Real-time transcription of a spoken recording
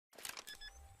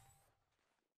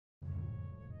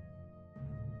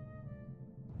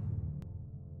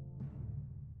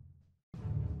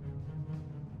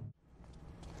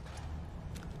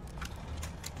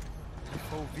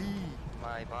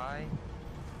my buy.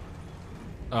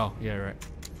 Oh, yeah, right.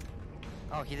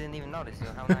 Oh, he didn't even notice you.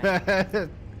 How nice.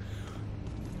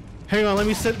 Hang on, let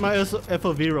me set my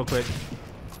FOV real quick.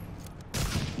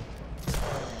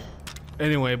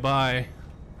 Anyway, bye.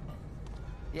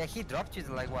 Yeah, he dropped you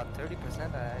to like what,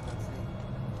 30%? I don't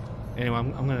see. Anyway,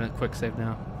 I'm gonna quick save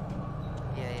now.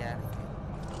 Yeah, yeah.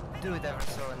 Do it ever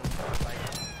so and like.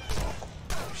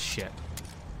 Oh, shit.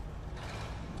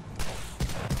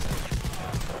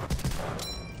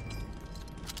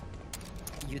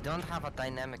 You don't have a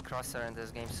dynamic crosshair in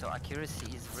this game, so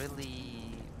accuracy is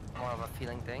really more of a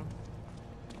feeling thing.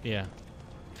 Yeah.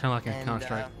 Kind of like in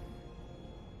Counter-Strike.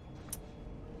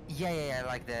 Yeah,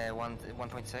 like the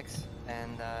 1.6,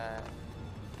 and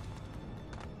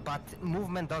but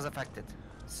movement does affect it.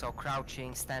 So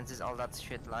crouching, stances, all that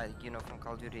shit, like you know from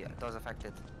Call of Duty, does affect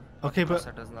it. Okay, but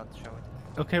crosshair does not show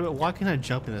it. Okay, but why can't I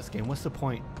jump in this game? What's the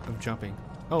point of jumping?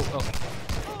 Oh.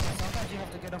 Sometimes you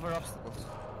have to get over obstacles.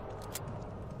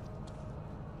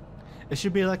 It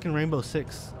should be like in Rainbow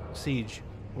Six Siege,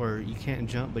 where you can't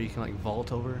jump, but you can like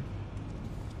vault over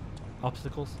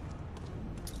obstacles.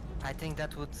 I think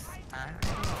that would.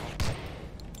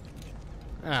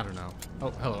 I don't know. Oh,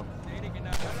 hello.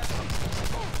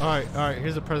 All right.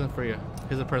 Here's a present for you.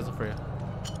 Here's a present for you.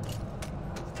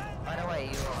 By the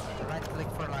way, you right click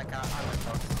for like a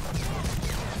underbox.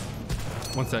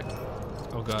 1 sec.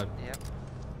 Oh god. Yep.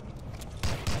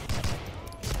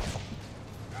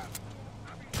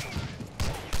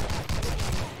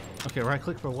 Okay, right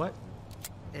click for what?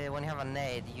 When you have a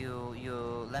nade, you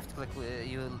left click.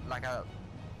 You like a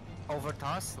over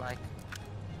toss. Like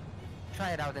try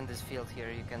it out in this field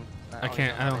here. You can. I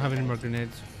can't. I don't have any more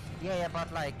grenades. Yeah,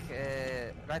 but like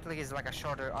right click is like a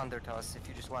shorter under toss. If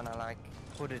you just wanna like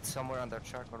put it somewhere on the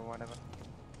truck or whatever.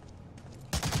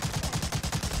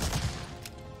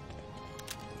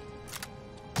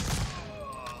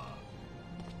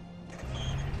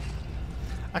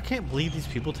 I can't believe these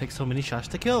people take so many shots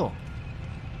to kill.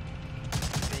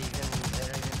 They're even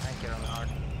tankier on hard.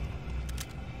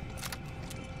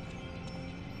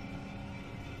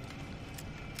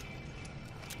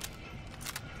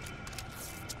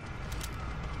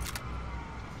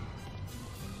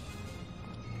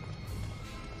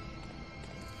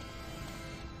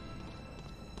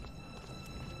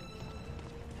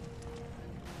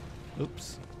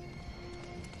 Oops.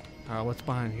 What's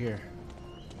behind here?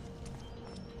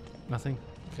 Nothing?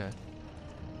 Okay.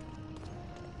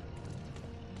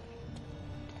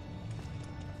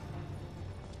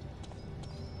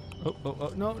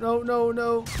 Oh,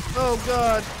 no. Oh,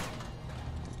 God.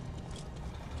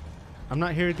 I'm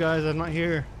not here, guys. I'm not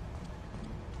here.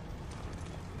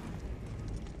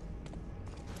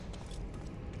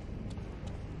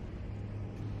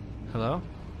 Hello?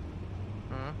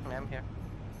 I'm here.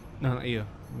 No, not you.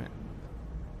 Man.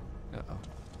 Uh-oh.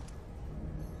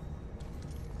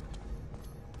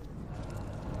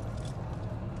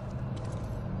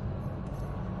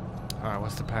 Alright,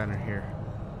 what's the pattern here?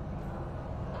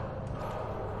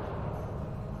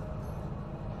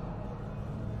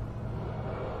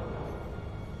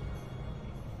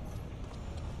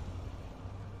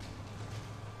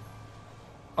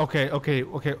 Okay,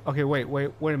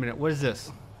 wait a minute. What is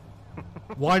this?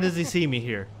 Why does he see me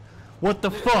here? What the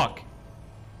fuck?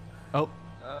 Oh.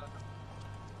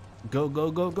 Go.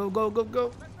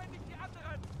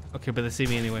 Okay, but they see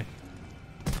me anyway.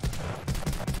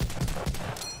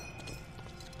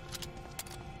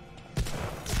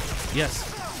 Yes.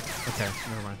 Okay,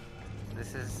 never mind.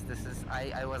 This is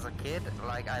I was a kid,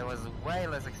 like I was way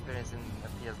less experienced in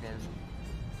FPS games.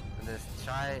 And this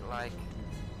try like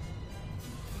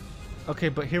Okay,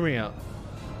 but hear me out.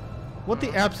 What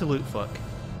the absolute fuck?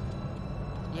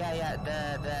 Yeah,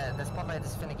 the spotlight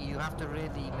is finicky. You have to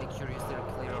really make sure you steer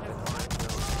clear of it or it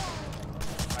will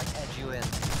like edge you in.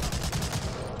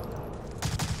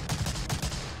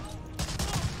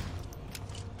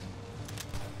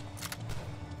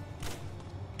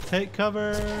 Take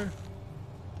cover.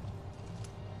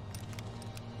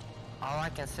 All I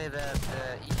can say that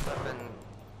each weapon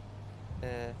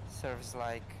serves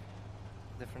like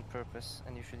different purpose,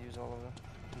 and you should use all of them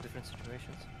in different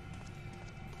situations.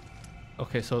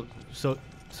 Okay, so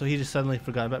he just suddenly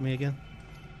forgot about me again?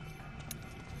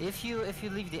 If you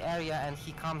leave the area and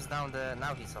he comes down the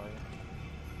now he saw you.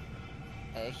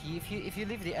 If you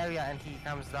leave the area and he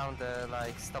comes down the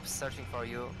like stops searching for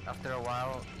you, after a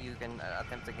while you can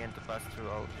attempt again to pass through.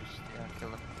 Oh, just kill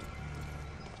him.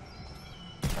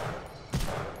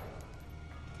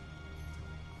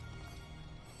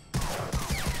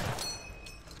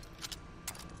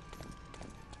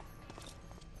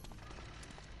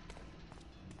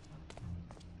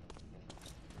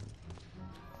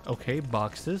 Okay,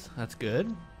 boxes. That's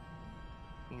good.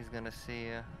 He's gonna see.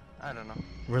 I don't know.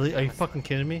 Really? Are you fucking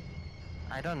kidding me?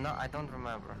 I don't know. I don't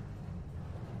remember.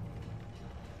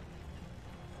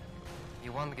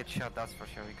 You won't get shot, that's for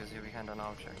sure, because you're behind an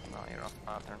object. No, you're off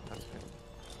pattern. That's good.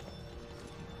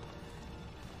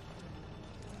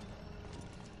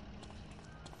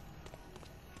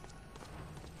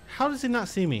 How does he not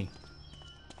see me?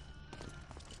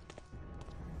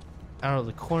 Out of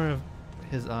the corner of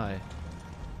his eye.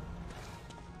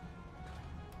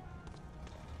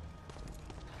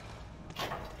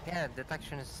 Yeah,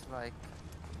 detection is like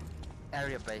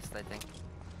area based, I think.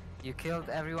 You killed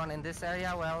everyone in this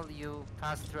area, well, you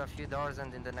passed through a few doors,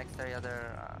 and in the next area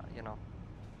they're, you know,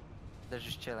 they're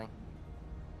just chilling.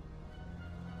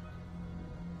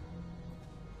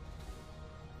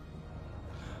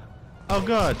 Oh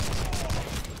god!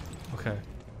 Okay.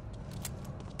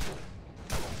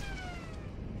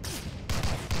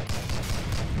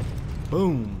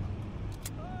 Boom!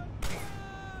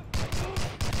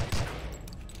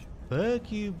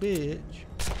 Fuck you, bitch.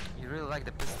 You really like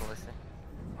the pistol, I see.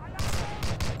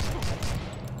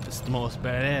 It's the most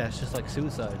badass, just like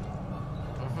suicide.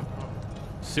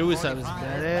 Suicide is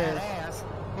badass.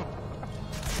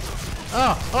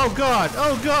 Oh god!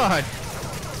 Oh god!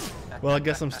 Well, I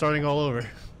guess I'm starting all over.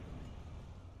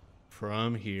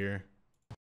 From here.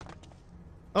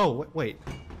 Oh, wait.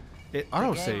 It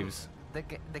auto saves.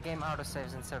 The game auto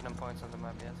saves in certain points on the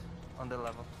map, yes. On the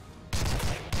level.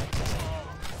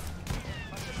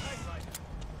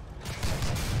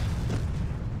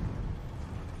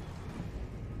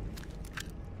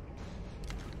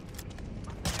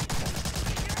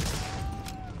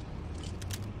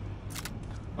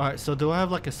 Alright, so do I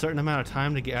have like a certain amount of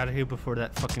time to get out of here before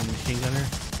that fucking machine gunner?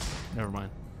 Never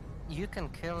mind. You can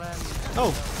kill him.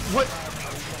 Oh, what?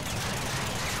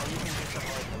 Or you can just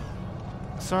avoid him.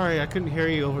 Sorry, I couldn't hear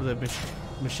you over the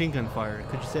machine gun fire.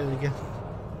 Could you say that again?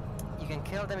 You can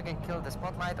kill them, you can kill the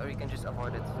spotlight, or you can just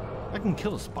avoid it. I can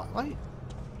kill the spotlight?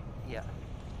 Yeah.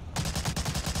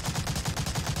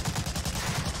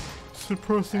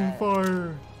 Suppressing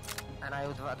fire. And I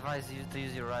would advise you to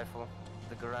use your rifle,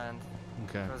 the Garand.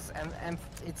 Okay. Because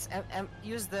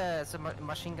use the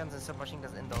machine guns and submachine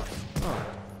guns indoors. Oh.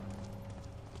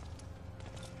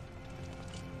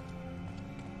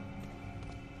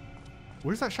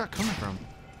 Where's that shot coming from?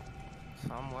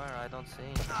 Somewhere, I don't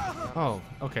see. Oh,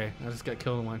 okay. I just got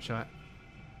killed in one shot.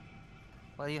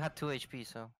 Well, you had 2 HP,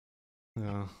 so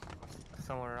No.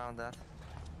 somewhere around that.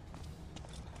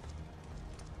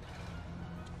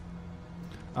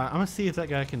 I'm gonna see if that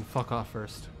guy can fuck off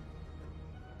first.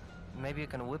 Maybe you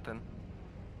can whip him.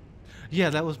 Yeah,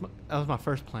 that was my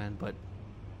first plan, but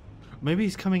maybe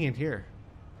he's coming in here,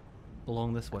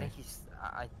 along this I way. think he's.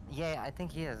 Yeah, I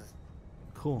think he is.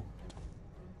 Cool.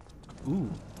 Ooh.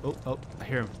 Oh, I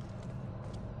hear him.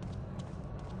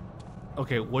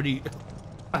 Okay, what do you...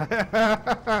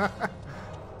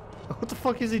 What the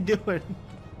fuck is he doing?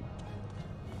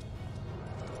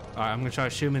 Alright, I'm gonna try to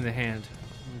shoot him in the hand.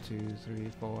 1, 2,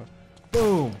 3, 4.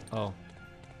 Boom! Oh.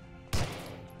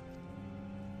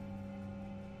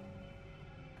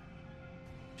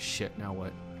 Shit, now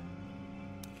what?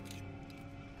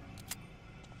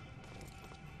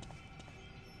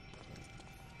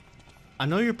 I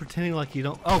know you're pretending like you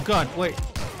don't... Oh god, wait!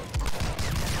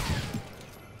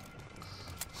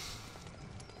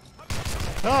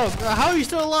 Oh, how are you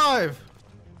still alive?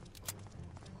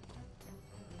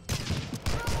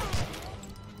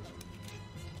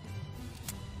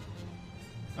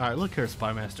 Alright, look here,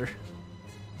 Spy Master.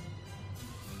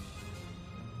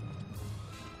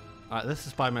 Alright, this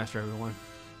is Spy Master, everyone.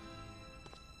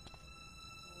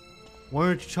 Why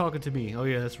aren't you talking to me? Oh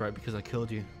yeah, that's right, because I killed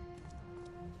you.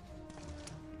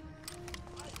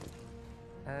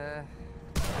 The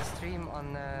stream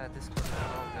on Discord is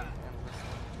loading endlessly.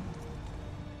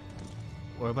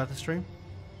 What about the stream?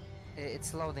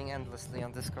 It's loading endlessly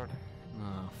on Discord.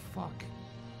 Oh, fuck.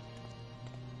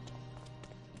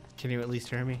 Can you at least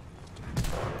hear me?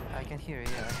 I can hear you,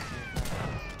 yeah. I can hear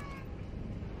you.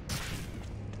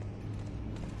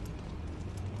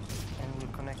 And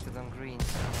we're connected on green,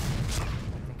 so I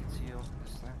think it's you.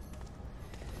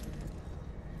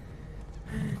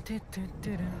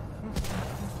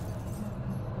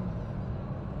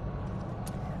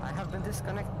 I have been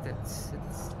disconnected. It's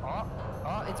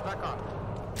it's back on.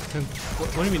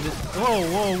 What do you mean?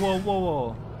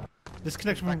 Whoa.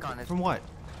 Disconnection Back on, from what?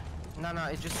 No,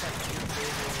 it just said you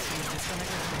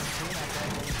disconnected from the screen and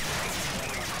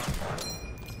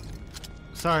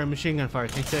then. Sorry, machine gun fire.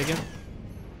 Can you say again?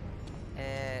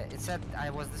 It said I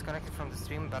was disconnected from the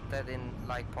stream, but that didn't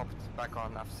like popped back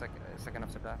on after second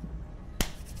after that.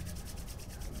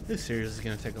 This series is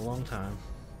gonna take a long time.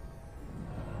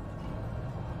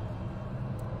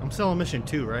 I'm still on mission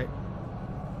 2, right?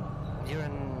 You're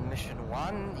in mission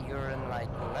 1, you're in like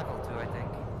level 2, I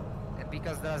think.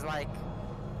 Because there's like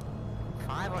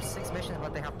 5 or 6 missions,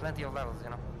 but they have plenty of levels, you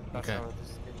know? That's Okay. how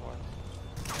this game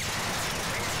works.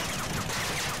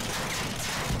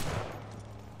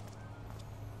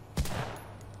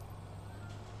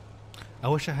 I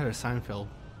wish I had a Seinfeld.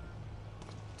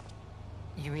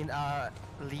 You mean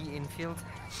Lee Infield?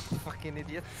 Fucking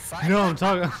idiot. No, I'm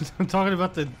talking. I'm talking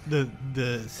about the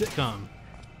sitcom.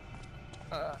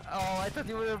 Oh, I thought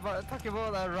you were talking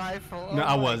about a rifle. No, Oh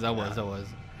I my was. God.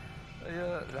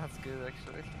 Yeah, that's good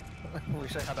actually.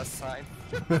 Wish I had a sign.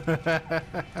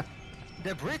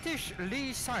 The British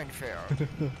Lee Seinfeld.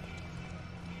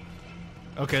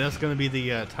 Okay, that's gonna be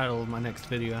the title of my next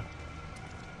video,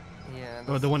 Yeah.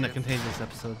 or the one that good. contains this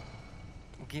episode.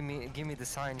 Give me the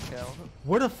Seinfeld.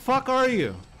 Where the fuck are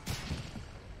you?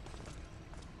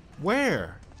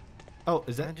 Where? Oh,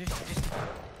 is that? Just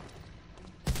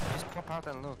pop out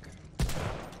and look.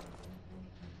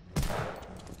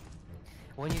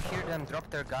 When you hear them drop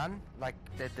their gun, like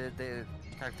the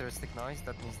characteristic noise,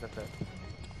 that means that the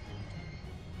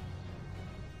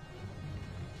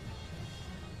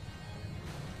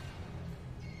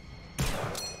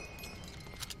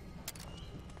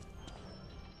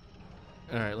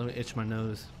All right, let me itch my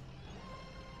nose.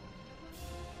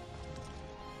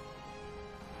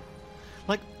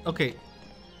 Like, okay,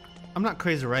 I'm not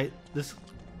crazy, right? This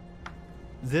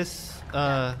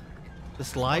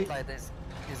light. light is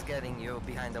getting you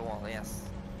behind the wall. Yes.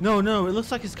 No, it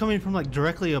looks like it's coming from like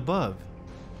directly above.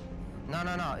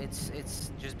 No, it's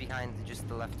just behind, just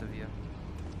the left of you.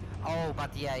 Oh,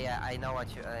 but yeah, I know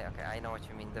what you. Okay, I know what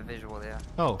you mean. The visual, yeah.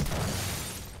 Oh.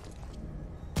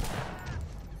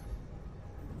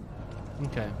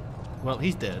 Okay. Well,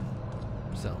 he's dead.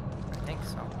 So. I think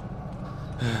so.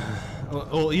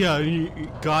 Well, yeah.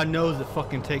 God knows it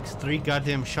fucking takes 3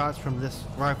 goddamn shots from this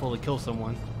rifle to kill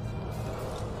someone.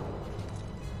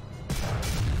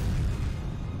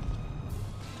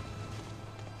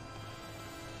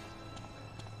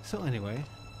 So anyway.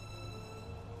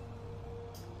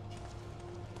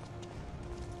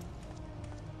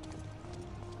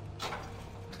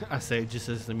 I say just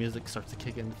as the music starts to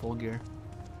kick in full gear.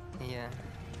 Yeah.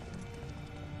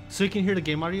 So you can hear the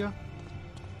game audio?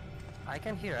 I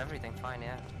can hear everything fine.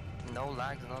 Yeah. No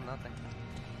lags, no nothing.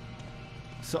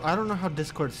 So I don't know how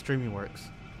Discord streaming works.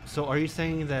 So are you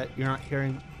saying that you're not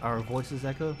hearing our voices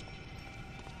echo?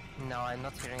 No, I'm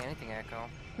not hearing anything echo.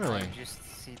 Really? I just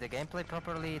see the gameplay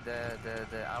properly, the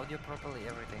audio properly,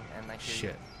 everything, and I hear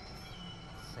Shit.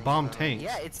 you. Bomb So, tanks.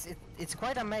 yeah, it's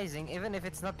quite amazing, even if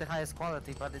it's not the highest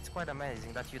quality, but it's quite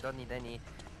amazing that you don't need any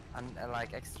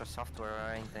like extra software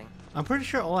or anything. I'm pretty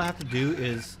sure all I have to do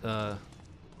is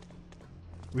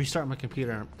restart my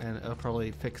computer and it'll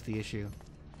probably fix the issue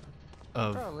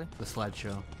of Probably. the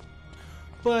slideshow.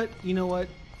 But you know what?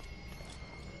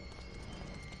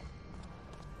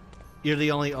 You're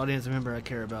the only audience member I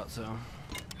care about, so.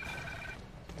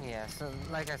 Yeah, so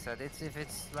like I said, if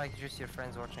it's like just your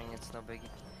friends watching, it's no biggie.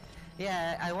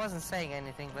 Yeah, I wasn't saying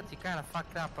anything, but you kind of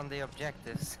fucked up on the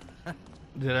objectives.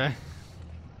 Did I?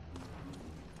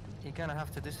 You're gonna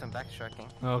have to do some backtracking.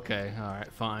 Okay,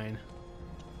 alright, fine.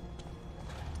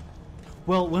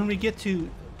 Well, when we get to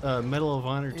Medal of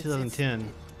Honor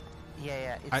 2010,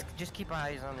 Yeah, just keep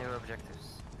eyes on your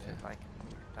objectives. Yeah. Like,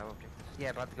 our objectives.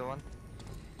 Yeah, but go on.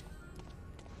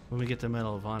 when we get to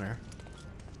Medal of Honor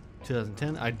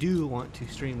 2010, I do want to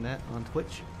stream that on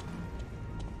Twitch.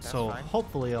 That's So fine.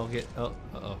 hopefully I'll get.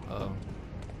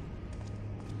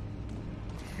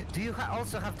 Do you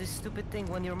also have this stupid thing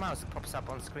when your mouse pops up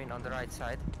on screen on the right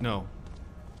side? No.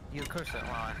 Your cursor.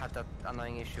 Well, I had that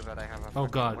annoying issue, but I have a. Oh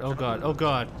fucking god, oh watch- god, oh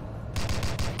god.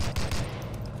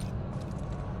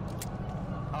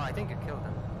 Oh, I think you killed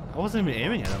him. I wasn't even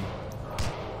aiming at him.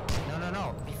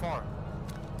 No. Before.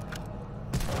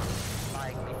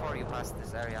 Like, before you passed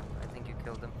this area, I think you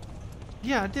killed him.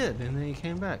 Yeah, I did, and then he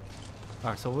came back.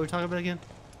 Alright, so what were we talking about again?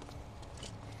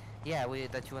 Yeah,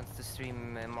 that you want to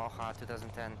stream Moha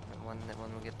 2010 when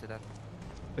we get to that.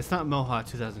 It's not Moha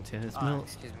 2010, it's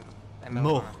Excuse me.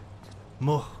 Moh.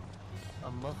 Moh.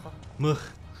 Moha? Moh.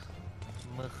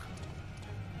 Moh.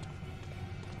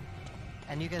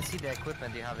 And you can see the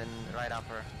equipment you have in right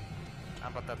upper.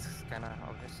 But that's kind of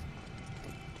obvious.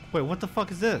 Wait, what the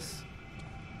fuck is this?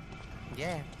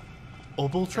 Yeah.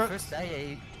 Obel The truck? first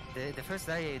area, the first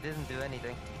area you didn't do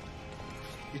anything.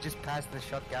 You just passed and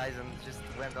shot guys and just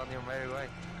went on your merry way.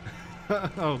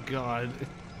 Oh god.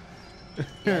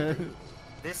 Yeah,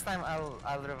 this time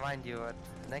I'll remind you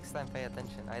Next time, pay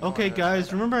attention. I don't Okay, wanna guys,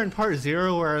 die. remember in part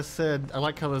 0 where I said I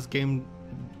like how this game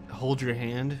holds your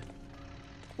hand?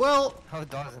 Well, No, it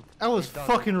doesn't. I was It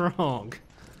doesn't. fucking wrong.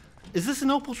 Is this an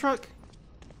Opel truck?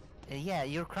 Yeah,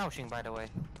 you're crouching, by the way.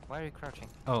 Why are you crouching?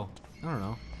 Oh, I don't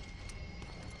know.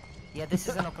 Yeah, this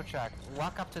is an upper track.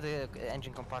 Walk up to the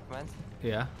engine compartment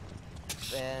Yeah.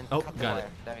 and Oh, cut the got wire. it.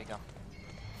 There you go.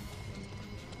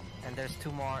 And there's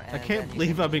 2 more. And I can't then you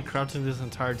believe can- I've been crouching this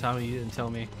entire time and you didn't tell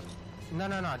me. No,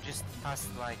 just past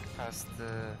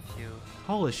the few.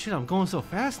 Holy shit, I'm going so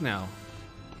fast now.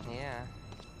 Yeah.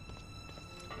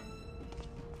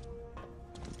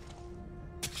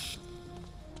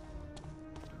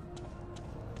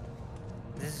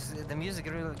 This is, the music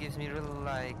really gives me real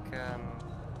like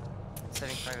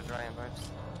Saving Private Ryan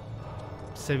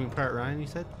vibes. Saving Private Ryan, you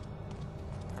said?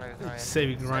 Private Ryan.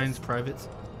 Saving Says- Ryan's privates.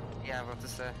 Yeah, what to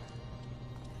say.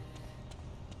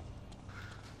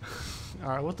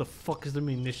 Alright, what the fuck is the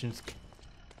munitions?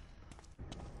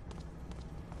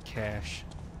 Cash.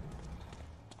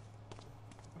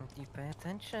 You pay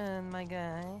attention, my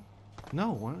guy.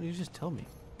 No, why don't you just tell me?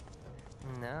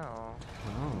 No.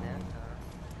 Oh. Never.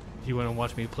 You want to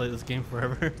watch me play this game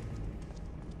forever?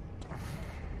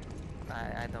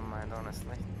 I don't mind,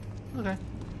 honestly. Okay.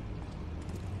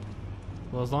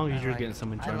 Well, as long as I you're like- getting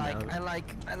some enjoyment out of it.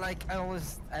 I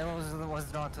always was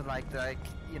drawn to like,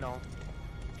 you know,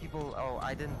 people. Oh,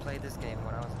 I didn't play this game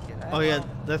when I was a kid. Oh yeah, Well,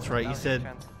 that's right. that You was said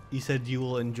different. you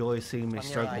will enjoy seeing me On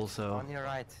your struggle. right, So. on your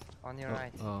right, on your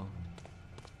right, Oh.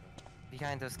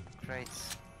 behind those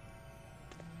crates.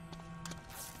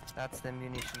 That's the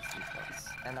munitions defense,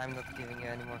 and I'm not giving you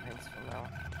any more hints from now.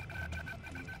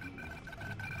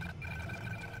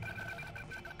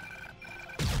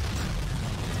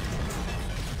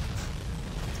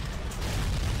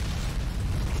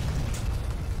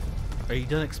 Are you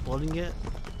done exploding yet?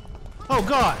 Oh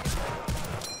god!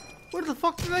 Where the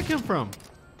fuck did that come from?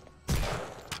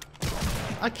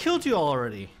 I killed you all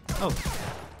already. Oh.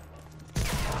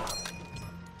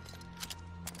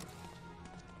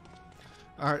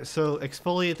 Alright, so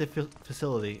exfoliate the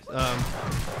facility.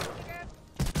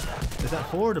 Is that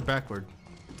forward or backward?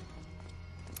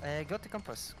 Go to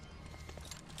compass.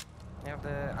 You have the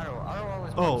arrow. Arrow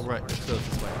always Oh, points right. forward. So it's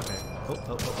this way.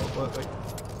 Okay. Wait.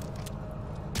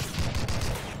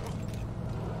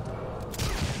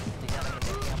 You got him in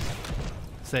the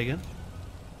hip. Say again?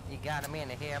 You got him in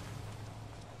the hip.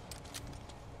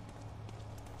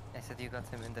 I said you got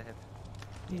him in the hip.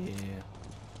 Yeah.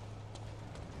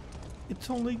 It's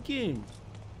only a game.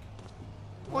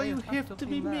 Why Why you you have to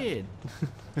be mad?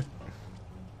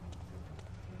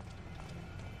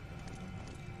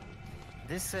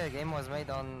 This game was made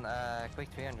on Quake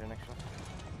 3 engine, actually.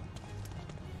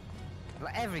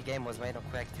 Like, every game was made on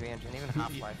Quake 3 engine, even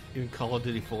Half-Life. Even Call of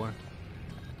Duty 4.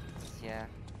 Yeah,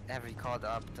 every COD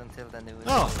up until the new.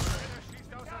 Oh!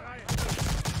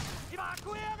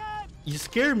 You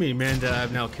scared me, man, that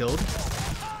I've now killed.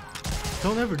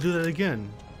 Don't ever do that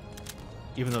again.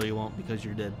 Even though you won't because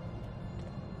you're dead.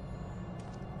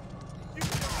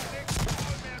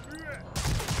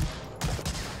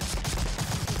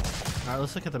 Alright,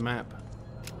 let's look at the map.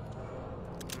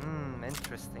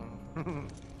 Interesting.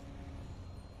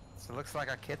 So looks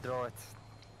like a kid drew it.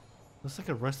 Looks like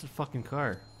a rusted fucking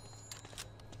car.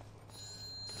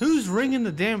 Who's ringing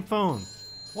the damn phone?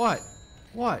 What?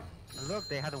 What? Look,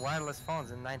 they had wireless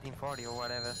phones in 1940 or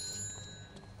whatever.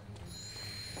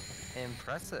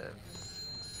 Impressive.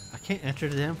 I can't enter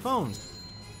the damn phone.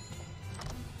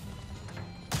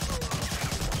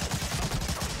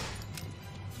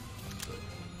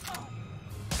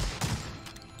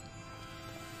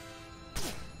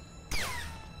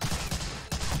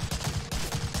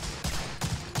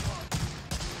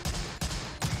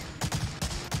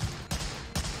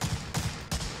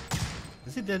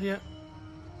 Is he dead yet?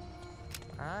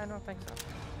 I don't think so.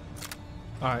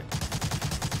 Alright.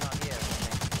 Not here.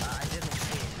 I didn't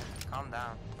see it. Calm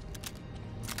down.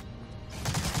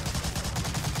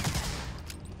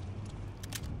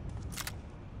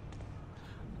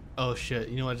 Oh shit,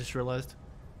 you know what I just realized?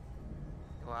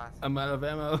 What? I'm out of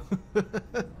ammo.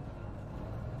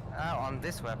 Oh, on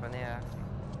this weapon, yeah.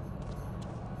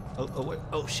 Oh wait,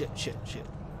 oh shit.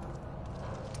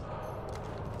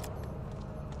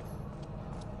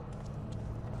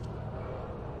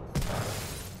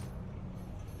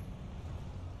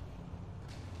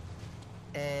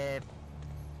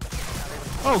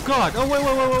 Oh god, oh wait,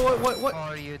 what?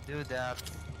 Before you do that,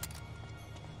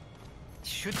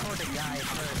 shoot for the guy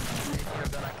first if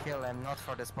you're gonna kill him, not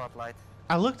for the spotlight.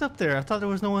 I looked up there, I thought there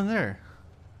was no one there.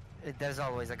 There's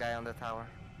always a guy on the tower.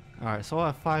 Alright, so I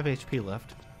have 5 HP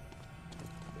left.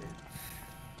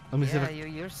 Let me see Yeah,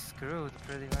 if you're screwed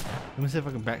pretty much. let me see if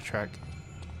I can backtrack.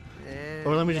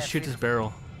 Or let me just shoot this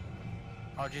barrel.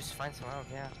 Or just find some help,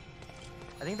 yeah.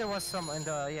 I think there was some in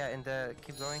the,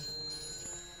 keep going.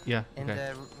 Yeah, In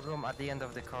okay. the room at the end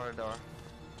of the corridor.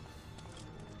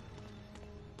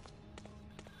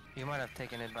 You might have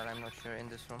taken it, but I'm not sure in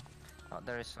this room. Oh,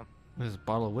 there is some. There's a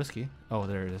bottle of whiskey. Oh,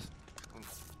 there it is.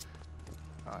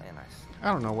 Oh, yeah, nice.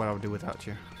 I don't know what I would do without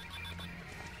you.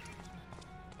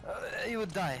 You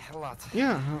would die a lot.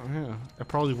 Yeah, yeah. I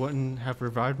probably wouldn't have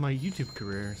revived my YouTube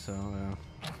career, so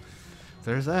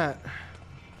there's that.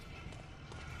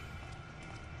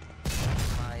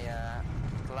 My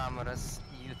glamorous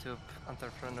YouTube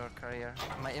entrepreneur career.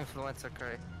 My influencer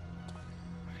career.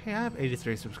 Hey, I have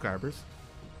 83 subscribers.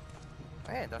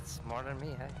 Hey, that's more than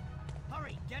me, hey.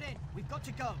 Hurry, get in. We've got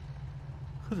to go.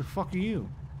 Who the fuck are you?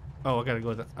 Oh, I gotta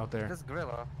go out there. This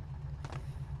gorilla.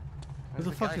 Who This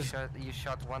the fuck guy is... you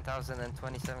shot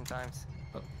 1,027 times.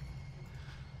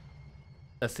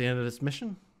 That's the end of this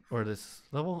mission? Or this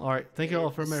level? Alright, thank you all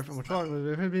for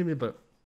watching, but